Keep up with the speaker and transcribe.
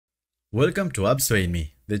Welcome to Apps Paying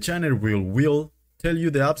Me, the channel where we'll tell you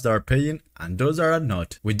the apps that are paying and those that are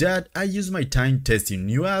not. With that, I use my time testing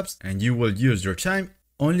new apps and you will use your time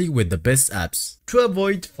only with the best apps to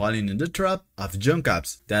avoid falling in the trap of junk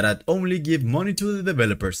apps that only give money to the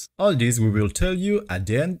developers. All this we will tell you at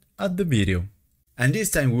the end of the video. And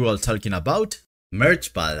this time we will talking about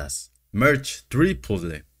Merge Palace, Merge 3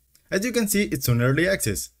 Puzzle. As you can see, it's on early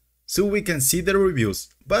access, so we can see the reviews,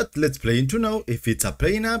 but let's play in to know if it's a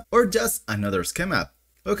paying app or just another scam app.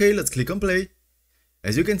 Okay, let's click on play.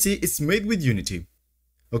 As you can see, it's made with Unity.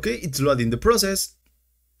 Okay, it's loading the process.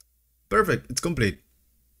 Perfect, it's complete.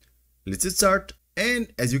 Let's start, and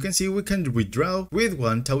as you can see, we can withdraw with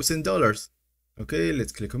 $1,000. Okay,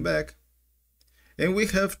 let's click on back. And we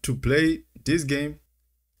have to play this game.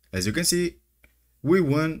 As you can see, we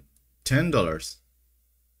won $10.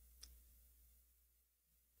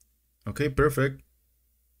 Okay, perfect.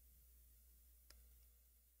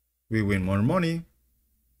 We win more money.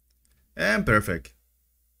 And perfect.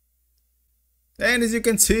 And as you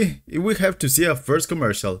can see, we have to see a first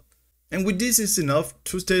commercial. And with this is enough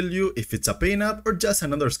to tell you if it's a paying app or just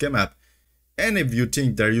another scam app. And if you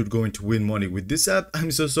think that you're going to win money with this app, I'm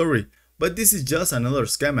so sorry, but this is just another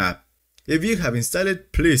scam app. If you have installed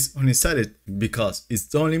it, please uninstall it, because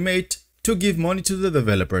it's only made to give money to the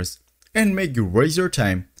developers and make you waste your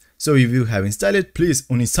time. So if you have installed it, please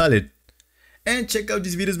uninstall it. And check out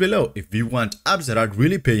these videos below if you want apps that are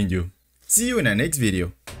really paying you. See you in the next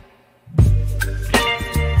video.